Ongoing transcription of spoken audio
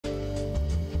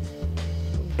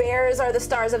Bears are the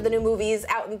stars of the new movies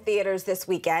out in theaters this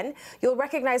weekend. You'll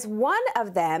recognize one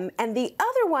of them, and the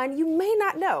other one you may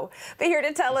not know. But here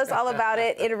to tell us all about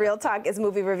it in Real Talk is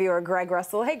movie reviewer Greg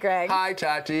Russell. Hey, Greg. Hi,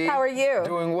 Tati. How are you?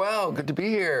 Doing well. Good to be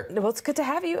here. Well, it's good to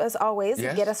have you, as always,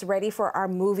 yes. to get us ready for our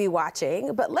movie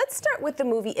watching. But let's start with the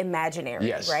movie Imaginary,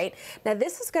 yes. right? Now,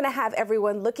 this is going to have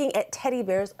everyone looking at teddy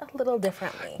bears a little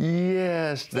differently.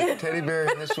 Yes, the teddy bear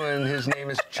in this one, his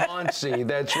name is Chauncey.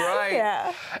 That's right.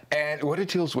 Yeah. And what it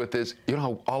deals with is, you know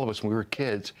how all of us, when we were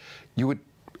kids, you would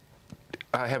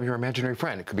have your imaginary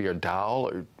friend. It could be your doll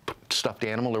or stuffed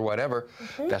animal or whatever.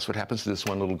 Mm-hmm. That's what happens to this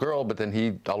one little girl, but then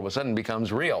he all of a sudden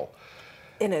becomes real.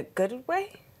 In a good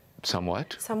way?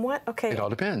 Somewhat. Somewhat? Okay. It all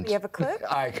depends. You have a clip?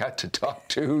 I got to talk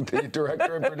to the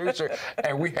director and producer,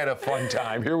 and we had a fun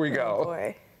time. Here we go. Oh,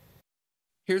 boy.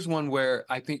 Here's one where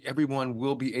I think everyone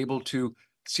will be able to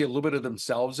see a little bit of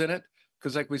themselves in it.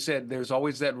 Because like we said, there's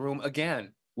always that room,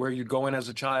 again, where you go in as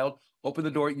a child, open the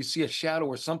door, you see a shadow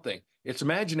or something. It's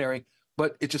imaginary,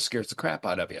 but it just scares the crap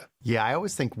out of you. Yeah, I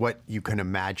always think what you can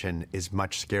imagine is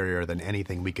much scarier than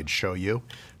anything we could show you.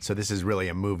 So this is really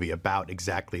a movie about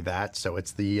exactly that. So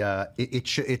it's the,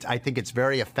 I think it's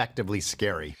very effectively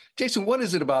scary. Jason, what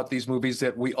is it about these movies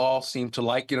that we all seem to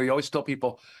like? You know, you always tell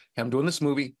people, hey, I'm doing this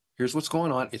movie. Here's what's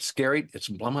going on. It's scary. It's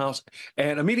Blumhouse.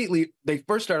 And immediately they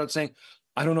first started saying,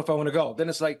 I don't know if I want to go. Then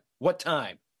it's like, what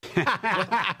time?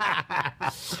 I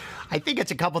think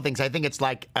it's a couple things. I think it's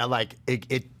like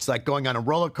it's like going on a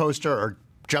roller coaster or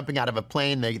jumping out of a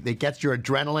plane. They get your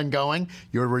adrenaline going.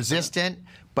 You're resistant,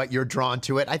 but you're drawn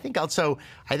to it. I think also,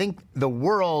 the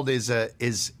world is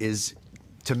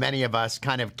to many of us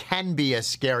can be a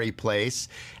scary place,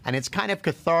 and it's kind of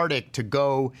cathartic to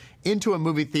go into a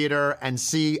movie theater and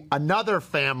see another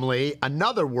family,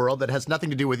 another world that has nothing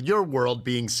to do with your world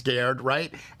being scared,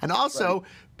 right? And also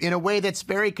in a way that's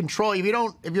very controlled.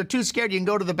 If you're too scared, you can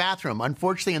go to the bathroom.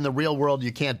 Unfortunately, in the real world,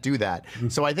 you can't do that.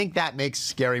 So I think that makes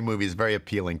scary movies very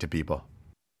appealing to people.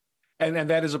 And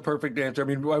that is a perfect answer. I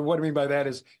mean, what I mean by that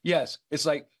is, yes, it's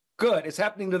like, good, it's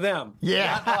happening to them.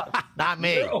 Yeah, not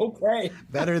me. Okay.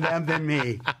 Better them than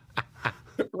me.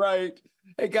 Right.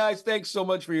 Hey, guys, thanks so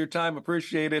much for your time.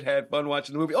 Appreciate it. Had fun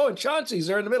watching the movie. Oh, and Chauncey's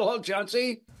there in the middle. Hello,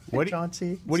 Chauncey.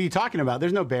 Chauncey? What are you talking about?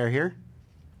 There's no bear here.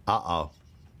 Uh-oh.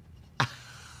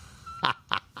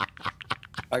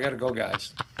 I got to go,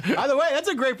 guys. By the way, that's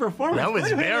a great performance. That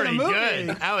was very good.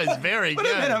 That was very good.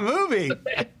 Put him in a movie.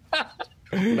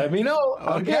 Let me know.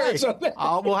 Okay.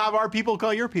 We'll have our people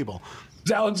call your people.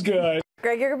 Sounds good.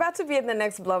 Greg, you're about to be in the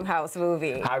next Blumhouse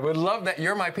movie. I would love that.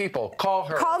 You're my people. Call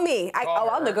her. Call me.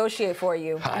 I'll negotiate for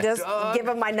you. Just give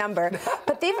them my number.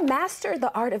 But they've mastered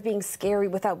the art of being scary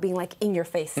without being like in your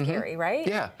face scary, right?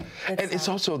 Yeah. And it's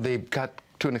also, they've got,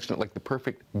 to an extent, like the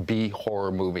perfect B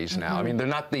horror movies now. I mean, they're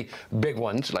not the big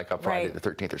ones like a Friday the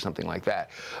 13th or something like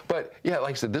that. But yeah,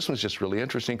 like I said, this one's just really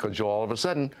interesting because you'll all of a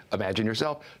sudden imagine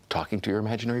yourself talking to your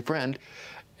imaginary friend,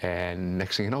 and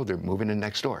next thing you know, they're moving in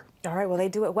next door. All right, well, they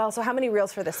do it well. So how many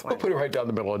reels for this one? We'll put it right down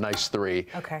the middle, a nice 3.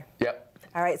 Okay. Yep.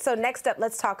 All right, so next up,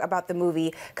 let's talk about the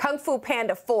movie Kung Fu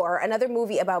Panda 4, another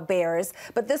movie about bears,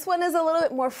 but this one is a little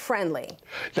bit more friendly.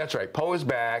 That's right. Poe is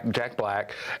back, Jack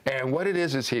Black, and what it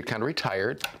is he had kind of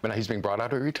retired, but now he's being brought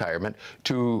out of retirement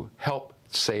to help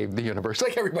save the universe,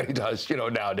 like everybody does, you know,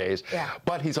 nowadays. Yeah.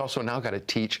 But he's also now got to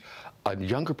teach a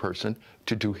younger person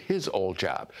to do his old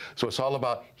job. So it's all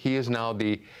about, he is now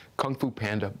the Kung Fu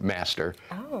Panda master,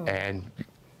 and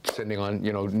sending on,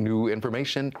 you know, new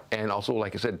information, and also,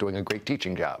 like I said, doing a great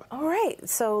teaching job. All right,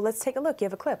 so let's take a look. You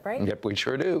have a clip, right? Yep, we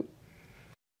sure do.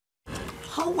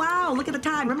 Oh, wow, look at the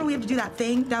time. Remember we have to do that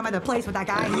thing down by the place with that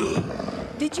guy?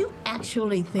 Did you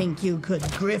actually think you could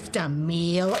grift a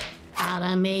meal out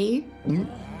of me?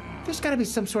 There's got to be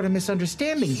some sort of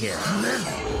misunderstanding here.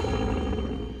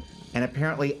 And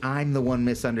apparently I'm the one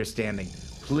misunderstanding.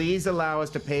 Please allow us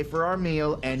to pay for our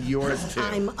meal and yours too.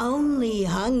 I'm only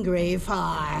hungry for...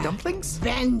 dumplings?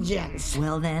 Vengeance.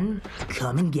 Well then,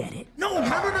 come and get it. No,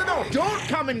 don't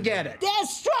come and get it.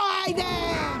 Destroy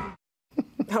them!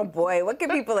 Oh boy, what can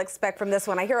people expect from this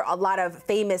one? I hear a lot of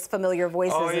famous, familiar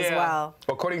voices as well.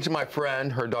 According to my friend,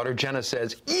 her daughter Jenna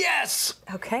says, yes!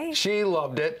 Okay. She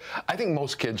loved it. I think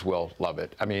most kids will love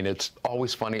it. I mean, it's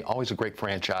always funny, always a great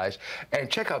franchise. And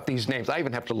check out these names. I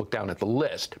even have to look down at the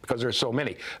list because there's so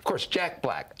many. Of course, Jack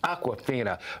Black,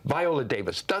 Awkwafina, Viola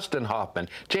Davis, Dustin Hoffman,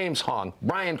 James Hong,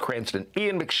 Bryan Cranston,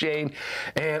 Ian McShane,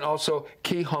 and also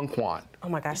Ki Hung Kwan. Oh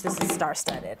my gosh, this is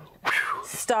star-studded.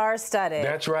 Star-studded.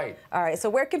 That's right. All right, so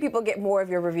where can people get more of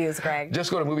your reviews, Greg?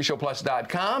 Just go to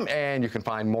movieshowplus.com and you can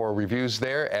find more reviews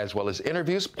there as well as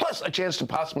interviews, plus a chance to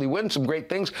possibly win some great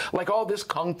things like all this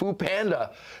Kung Fu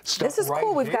Panda stuff. This is right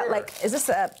cool. We've here. got like, is this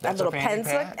a little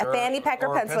pencil, a fanny pack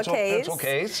or pencil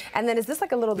case? And then is this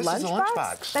like a little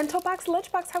lunchbox? Bento box,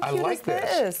 lunchbox. How cute is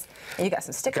this? And you got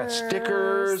some stickers. Got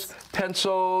stickers,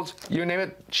 pencils, you name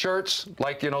it, shirts,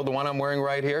 like, the one I'm wearing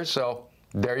right here. So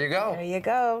there you go. There you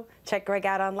go. Check Greg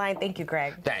out online. Thank you,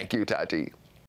 Greg. Thank you, Tati.